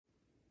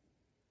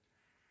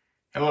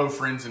Hello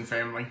friends and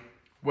family.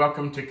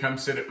 Welcome to Come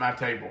Sit at My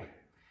Table.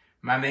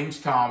 My name's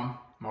Tom.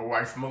 My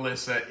wife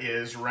Melissa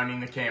is running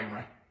the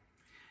camera.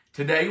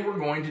 Today we're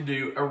going to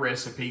do a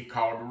recipe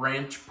called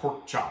ranch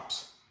pork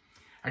chops.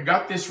 I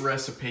got this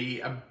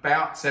recipe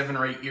about 7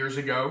 or 8 years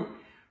ago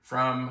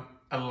from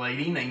a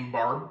lady named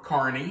Barb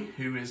Carney,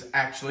 who is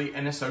actually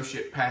an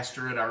associate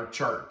pastor at our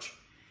church.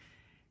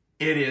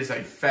 It is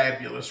a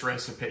fabulous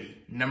recipe.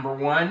 Number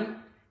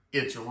one,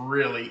 it's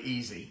really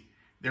easy.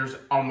 There's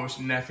almost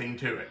nothing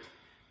to it.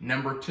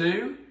 Number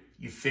two,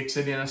 you fix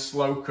it in a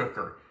slow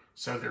cooker.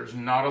 So there's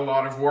not a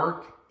lot of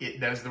work. It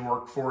does the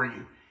work for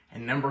you.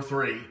 And number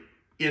three,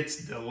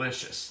 it's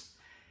delicious.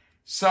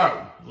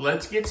 So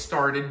let's get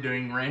started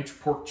doing ranch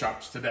pork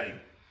chops today.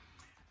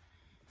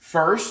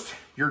 First,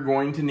 you're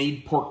going to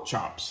need pork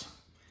chops.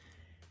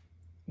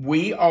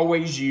 We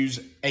always use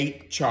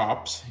 8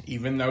 chops,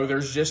 even though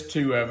there's just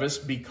 2 of us,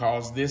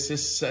 because this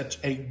is such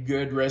a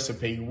good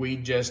recipe. We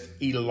just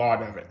eat a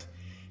lot of it.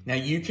 Now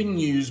you can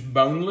use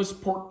boneless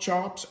pork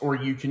chops or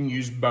you can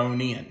use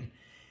bone-in.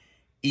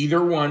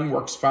 Either one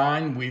works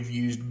fine. We've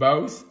used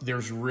both.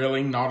 There's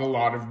really not a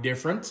lot of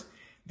difference.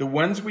 The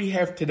ones we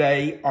have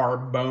today are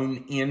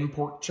bone-in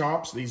pork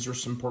chops. These are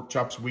some pork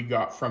chops we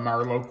got from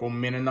our local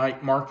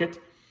Mennonite market,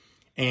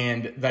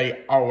 and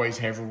they always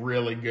have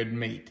really good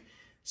meat.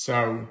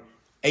 So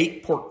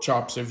 8 pork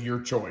chops of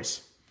your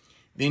choice.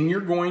 Then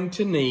you're going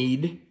to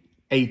need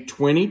a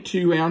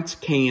 22-ounce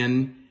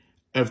can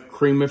of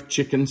cream of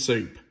chicken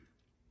soup.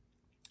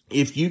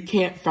 If you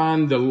can't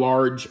find the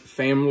large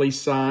family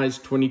size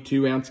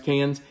 22-ounce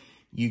cans,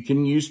 you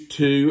can use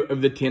 2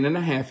 of the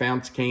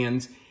 10.5-ounce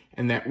cans,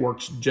 and that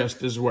works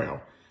just as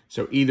well.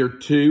 So either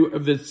 2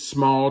 of the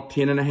small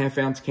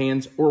 10.5-ounce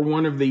cans or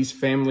 1 of these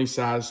family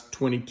size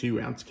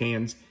 22-ounce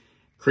cans,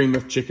 cream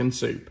of chicken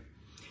soup.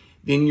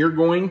 Then you're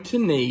going to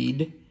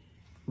need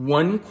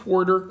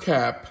 1/4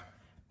 cup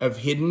of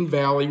Hidden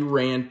Valley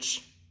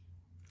Ranch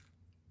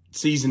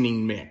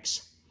seasoning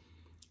mix.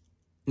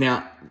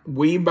 Now,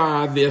 we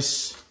buy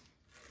this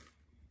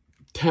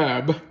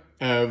tub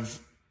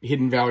of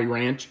Hidden Valley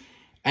Ranch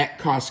at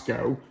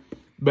Costco,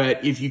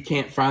 but if you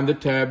can't find the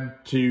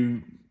tub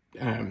to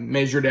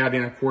measure it out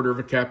in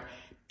 1/4 cup,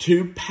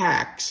 2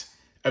 packs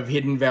of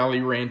Hidden Valley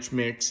Ranch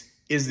mix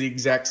is the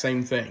exact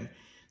same thing.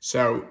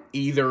 So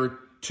either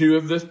 2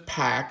 of the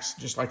packs,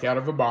 just like out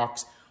of a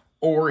box,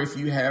 or if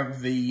you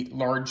have the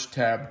large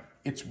tub,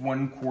 it's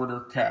 1/4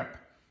 cup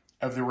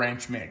of the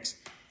ranch mix.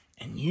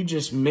 And you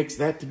just mix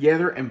that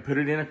together and put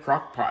it in a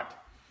crock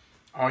pot.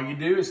 All you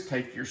do is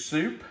take your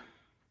soup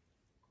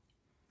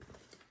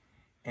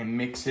and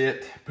mix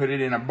it, put it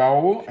in a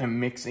bowl and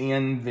mix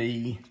in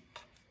the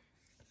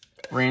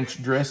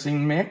ranch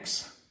dressing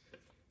mix.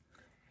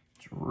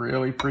 It's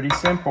really pretty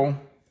simple.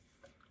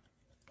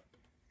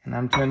 And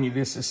I'm telling you,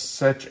 this is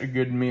such a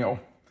good meal.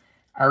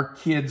 Our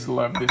kids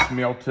love this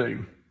meal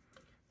too.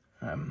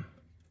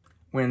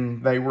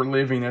 When they were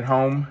living at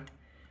home,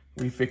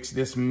 we fixed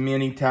this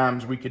many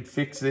times. We could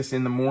fix this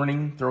in the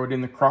morning, throw it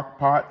in the crock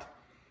pot.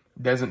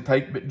 It doesn't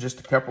take but just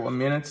a couple of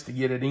minutes to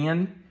get it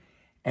in.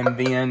 And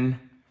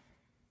then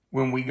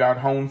when we got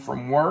home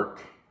from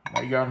work,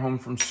 they got home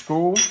from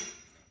school,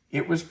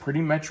 it was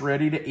pretty much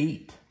ready to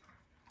eat.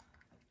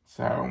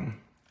 So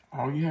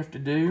all you have to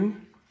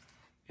do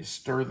is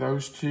stir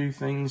those 2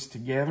 things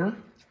together.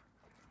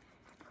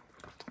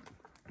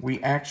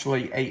 We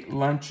actually ate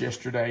lunch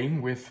yesterday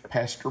with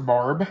Pastor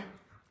Barb,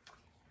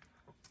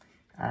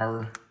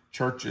 our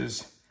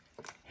church's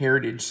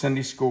Heritage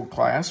Sunday School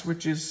class,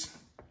 which is,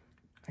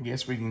 I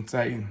guess we can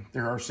say,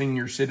 they're our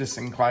senior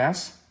citizen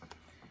class.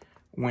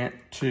 Went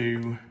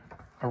to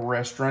a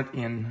restaurant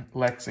in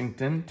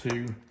Lexington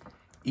to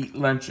eat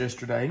lunch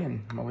yesterday,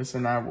 and Melissa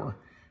and I were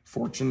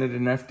fortunate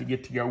enough to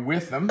get to go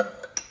with them.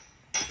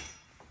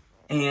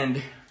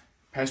 And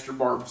Pastor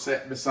Barb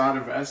sat beside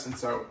of us, and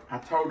so I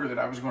told her that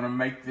I was going to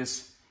make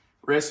this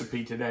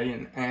recipe today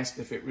and asked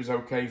if it was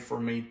okay for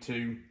me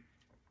to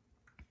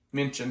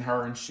mention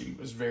her, and she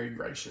was very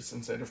gracious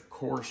and said, of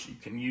course you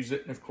can use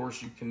it, and of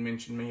course you can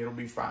mention me, it'll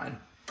be fine.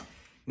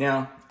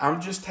 Now,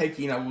 I'm just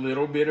taking a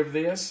little bit of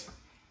this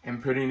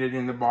and putting it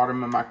in the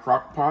bottom of my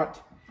crock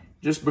pot,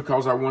 just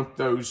because I want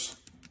those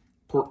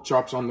pork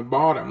chops on the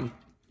bottom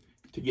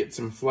to get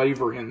some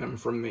flavor in them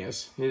from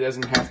this. It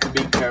doesn't have to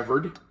be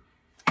covered.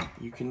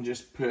 You can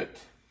just put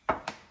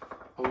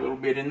a little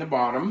bit in the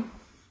bottom,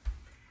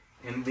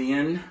 and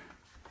then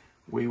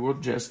we will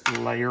just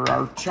layer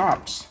our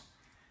chops.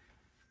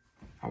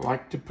 I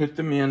like to put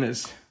them in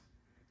as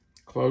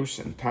close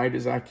and tight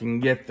as I can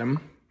get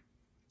them,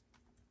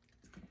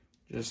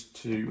 just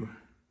to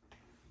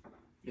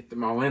get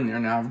them all in there.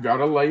 Now I've got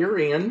a layer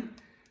in,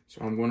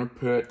 so I'm going to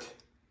put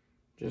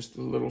just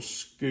a little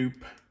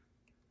scoop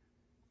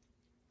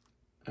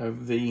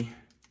of the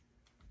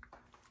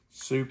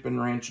soup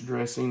and ranch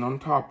dressing on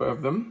top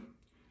of them,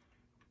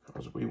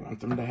 because we want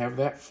them to have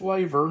that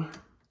flavor.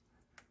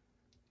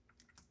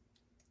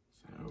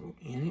 So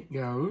in it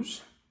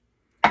goes.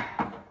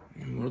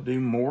 And we'll do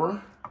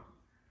more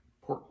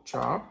pork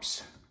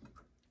chops.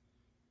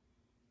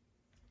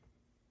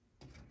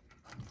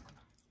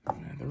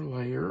 Another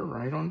layer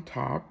right on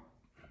top.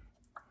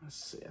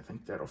 Let's see, I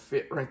think that'll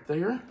fit right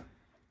there.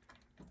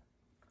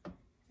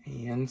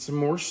 And some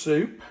more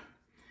soup.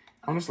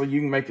 Honestly, you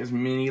can make as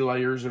many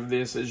layers of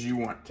this as you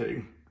want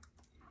to.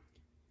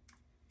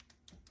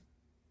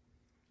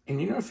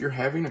 And you know, if you're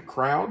having a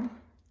crowd,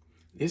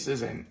 this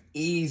is an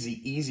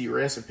easy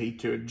recipe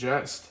to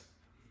adjust.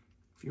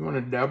 If you want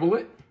to double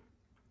it,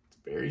 it's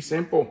very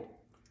simple.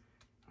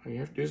 All you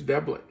have to do is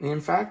double it. And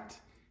in fact,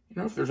 you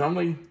know, if there's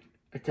only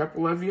a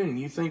couple of you and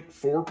you think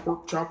 4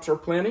 pork chops are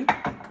plenty,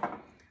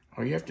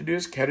 all you have to do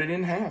is cut it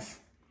in half.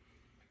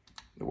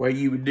 The way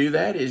you would do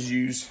that is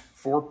use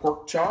 4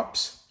 pork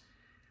chops,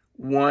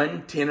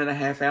 1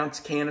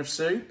 10.5-ounce can of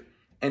soup,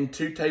 and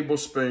 2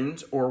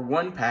 tablespoons or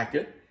 1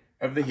 packet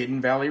of the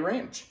Hidden Valley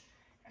Ranch.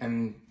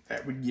 And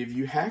that would give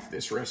you half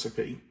this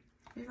recipe.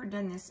 Have you ever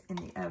done this in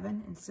the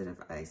oven instead of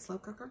a slow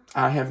cooker?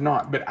 I have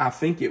not, but I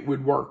think it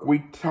would work. We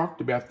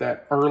talked about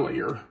that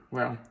earlier.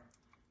 Well,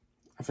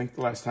 I think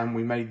the last time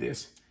we made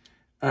this.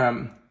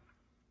 And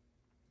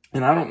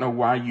I don't know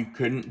why you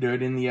couldn't do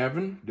it in the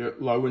oven. Do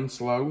it low and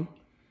slow.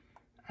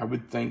 I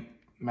would think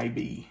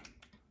maybe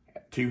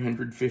at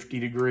 250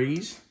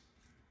 degrees.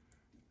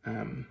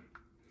 And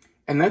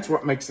that's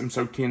what makes them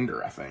so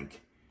tender, I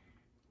think.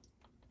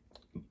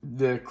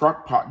 The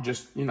crock pot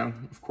just, you know,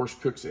 of course,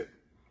 cooks it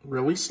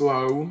really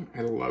slow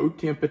at a low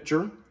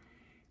temperature.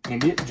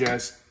 And it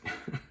just,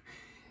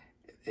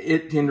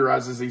 it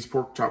tenderizes these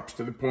pork chops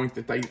to the point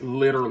that they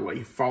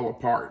literally fall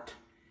apart.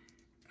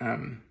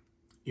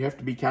 You have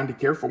to be kind of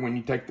careful when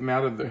you take them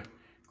out of the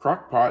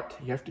crock pot.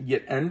 You have to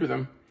get under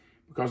them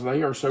because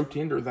they are so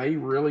tender. They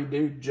really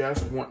do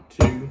just want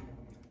to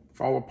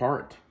fall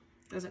apart.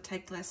 Does it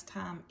take less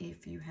time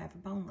if you have a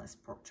boneless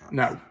pork chop?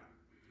 No.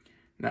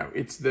 No,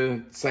 it's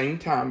the same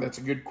time. That's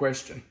a good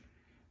question.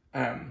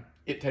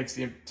 It takes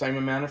the same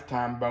amount of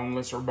time,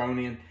 boneless or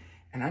bone-in.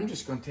 And I'm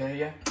just going to tell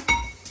you,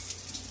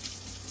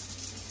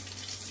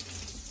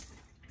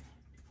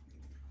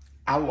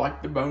 I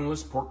like the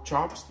boneless pork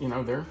chops. You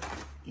know, they're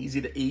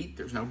easy to eat.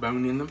 There's no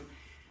bone in them.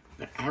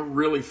 But I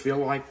really feel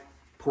like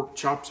pork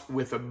chops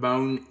with a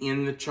bone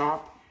in the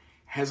chop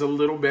has a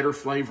little better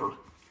flavor.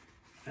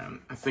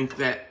 I think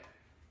that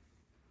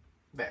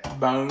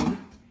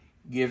bone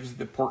gives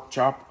the pork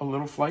chop a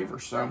little flavor.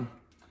 So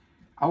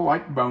I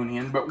like bone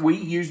in, but we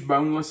use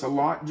boneless a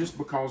lot just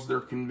because they're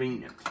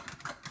convenient.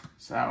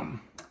 So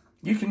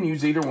you can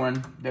use either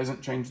one.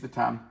 Doesn't change the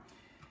time.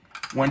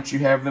 Once you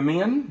have them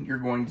in, you're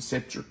going to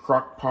set your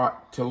crock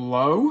pot to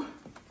low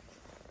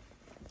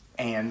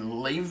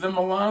and leave them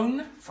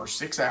alone for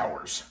 6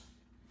 hours.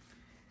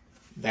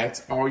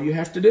 That's all you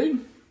have to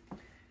do.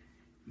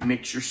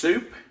 Mix your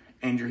soup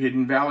and your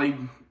Hidden Valley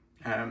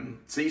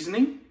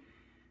seasoning,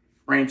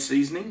 ranch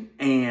seasoning,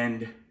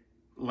 and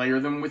layer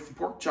them with the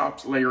pork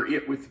chops. Layer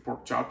it with the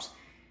pork chops.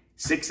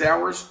 6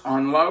 hours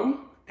on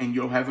low, and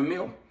you'll have a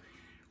meal.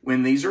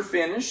 When these are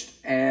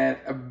finished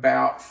at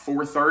about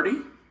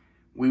 4:30,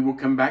 we will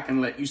come back and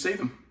let you see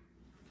them.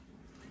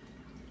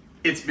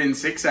 It's been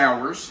 6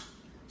 hours,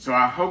 so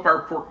I hope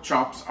our pork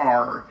chops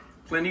are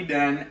plenty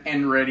done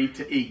and ready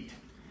to eat.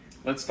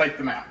 Let's take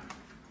them out.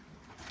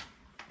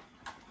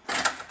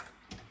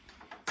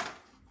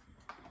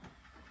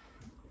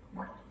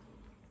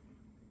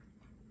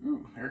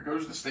 Ooh, there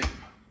goes the steam.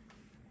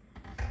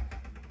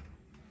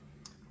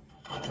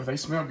 Well, they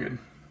smell good.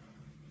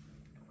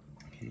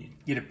 Can you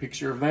get a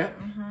picture of that?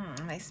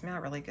 Mm-hmm. They smell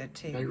really good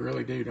too. They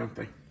really do, don't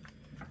they?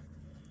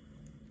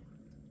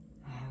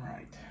 All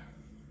right.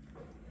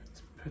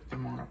 Let's put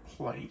them on a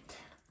plate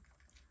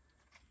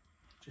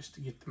just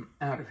to get them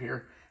out of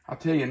here. I'll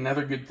tell you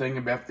another good thing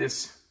about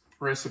this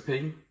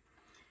recipe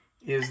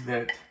is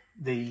that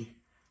the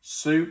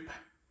soup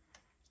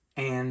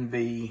and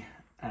the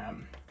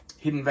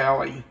Hidden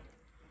Valley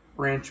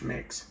ranch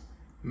mix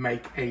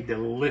make a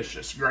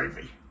delicious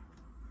gravy.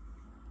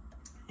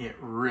 It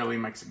really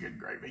makes a good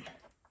gravy.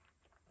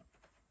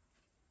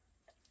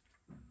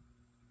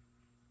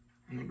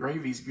 And the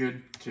gravy's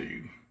good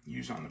to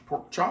use on the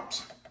pork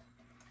chops.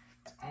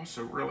 It's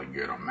also really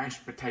good on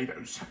mashed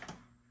potatoes.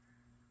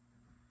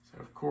 So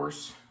of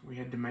course, we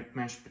had to make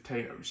mashed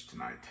potatoes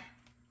tonight.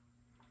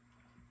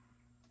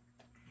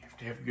 You have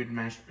to have good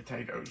mashed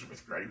potatoes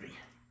with gravy.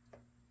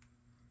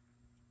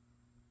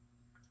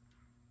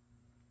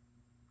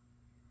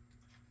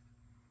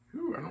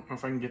 Ooh, I don't know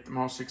if I can get them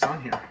all 6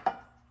 on here.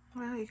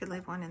 Well, you could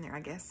leave one in there,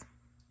 I guess,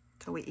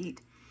 till we eat.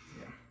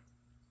 Yeah.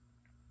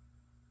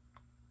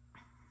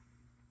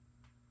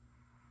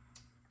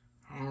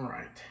 All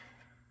right.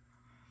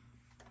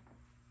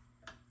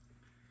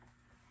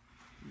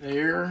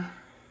 There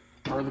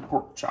are the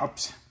pork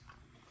chops.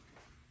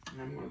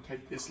 And I'm going to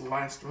take this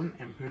last one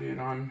and put it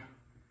on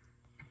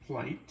a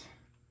plate.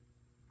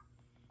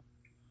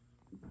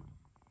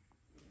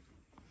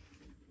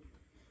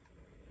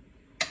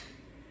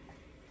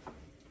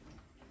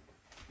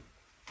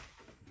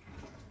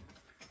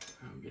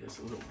 I'll get us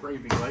a little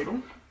gravy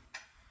ladle.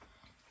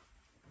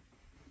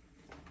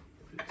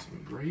 Put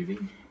some gravy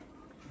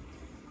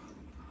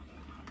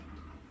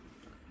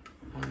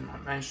on my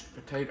mashed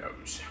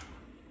potatoes.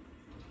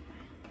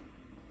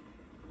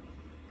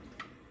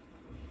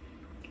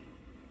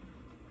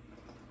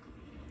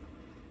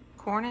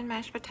 Corn and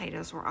mashed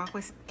potatoes were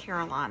always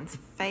Caroline's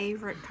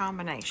favorite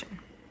combination.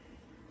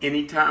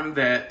 Anytime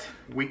that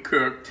we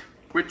cooked,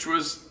 which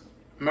was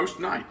most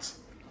nights,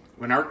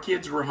 when our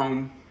kids were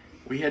home,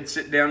 we had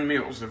sit-down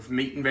meals of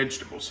meat and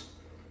vegetables.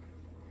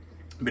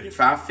 But if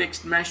I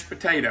fixed mashed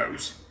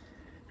potatoes,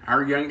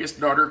 our youngest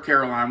daughter,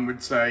 Caroline,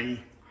 would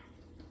say,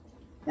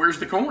 "Where's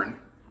the corn?"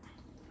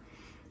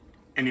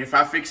 And if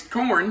I fixed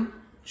corn,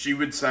 she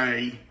would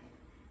say,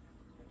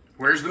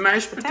 "Where's the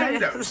mashed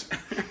potatoes?"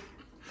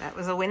 That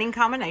was a winning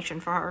combination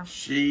for her.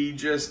 She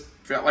just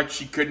felt like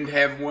she couldn't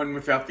have one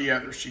without the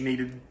other. She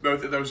needed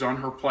both of those on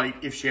her plate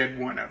if she had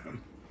one of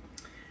them.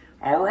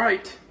 All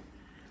right.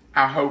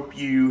 I hope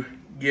you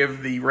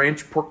give the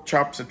ranch pork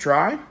chops a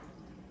try.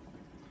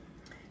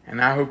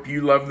 And I hope you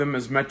love them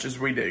as much as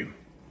we do.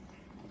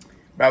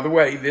 By the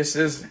way, this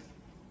is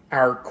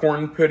our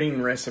corn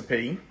pudding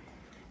recipe.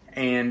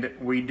 And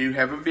we do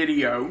have a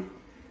video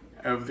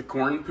of the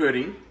corn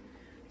pudding.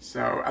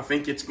 So I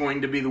think it's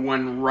going to be the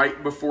one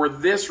right before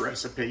this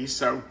recipe.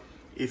 So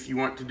if you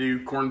want to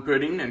do corn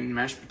pudding and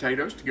mashed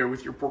potatoes to go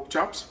with your pork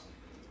chops,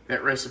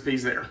 that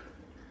recipe's there.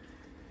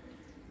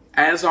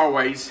 As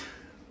always,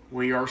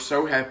 we are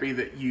so happy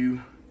that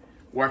you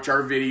watch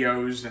our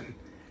videos, and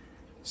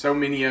so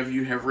many of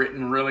you have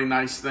written really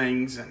nice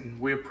things, and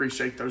we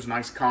appreciate those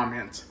nice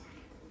comments.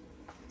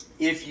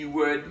 If you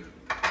would,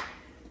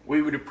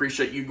 we would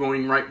appreciate you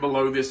going right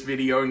below this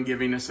video and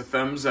giving us a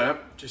thumbs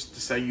up, just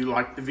to say you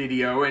liked the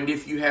video. And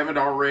if you haven't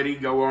already,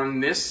 go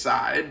on this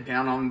side,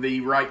 down on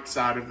the right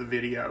side of the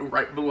video,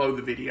 right below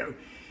the video,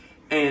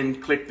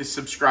 and click the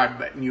subscribe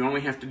button. You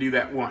only have to do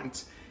that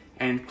once.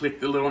 And click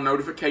the little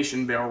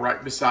notification bell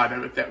right beside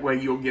of it. That way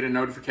you'll get a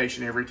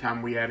notification every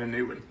time we add a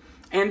new one.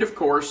 And of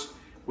course,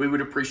 we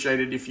would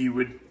appreciate it if you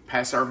would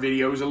pass our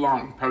videos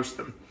along, post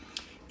them.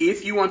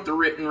 If you want the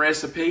written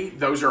recipe,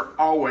 those are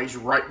always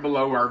right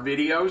below our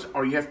videos.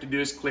 All you have to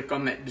do is click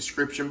on that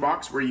description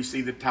box where you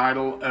see the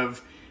title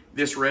of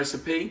this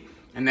recipe,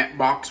 and that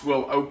box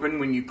will open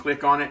when you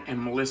click on it,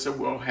 and Melissa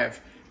will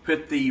have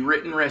put the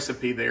written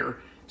recipe there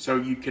so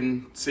you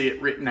can see it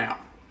written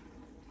out.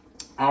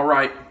 All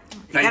right.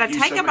 You gotta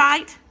take a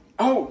bite.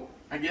 Oh,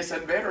 I guess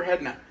I'd better,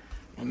 hadn't I?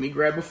 Let me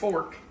grab a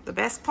fork. The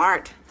best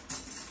part.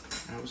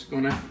 I was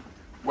gonna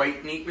wait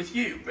and eat with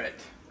you, but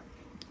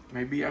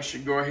maybe I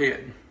should go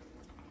ahead.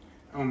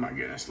 Oh my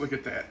goodness, look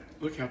at that.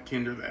 Look how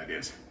tender that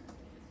is.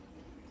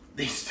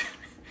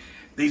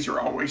 These are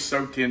always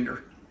so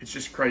tender. It's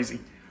just crazy.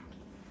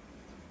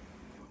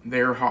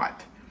 They're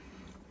hot.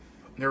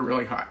 They're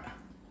really hot.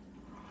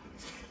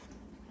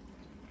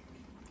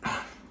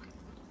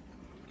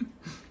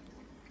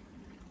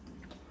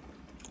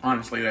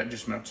 Honestly, that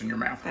just melts in your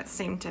mouth. That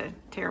seemed to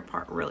tear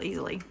apart real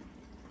easily.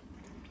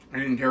 It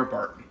didn't tear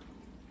apart.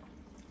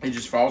 It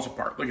just falls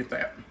apart. Look at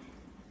that.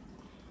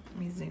 Let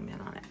me zoom in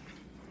on it.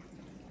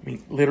 I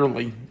mean,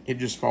 literally, it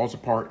just falls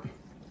apart.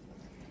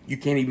 You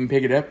can't even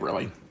pick it up,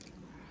 really.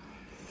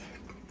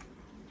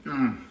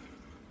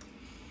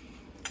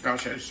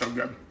 Gosh, that is so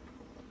good.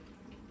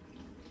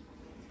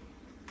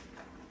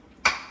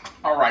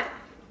 All right.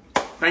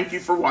 Thank you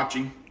for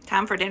watching.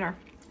 Time for dinner.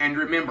 And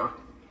remember,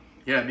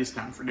 yeah, it is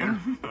time for dinner.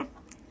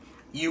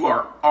 You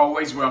are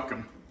always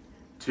welcome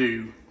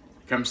to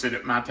come sit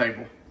at my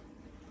table.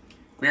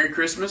 Merry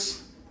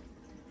Christmas.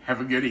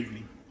 Have a good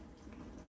evening.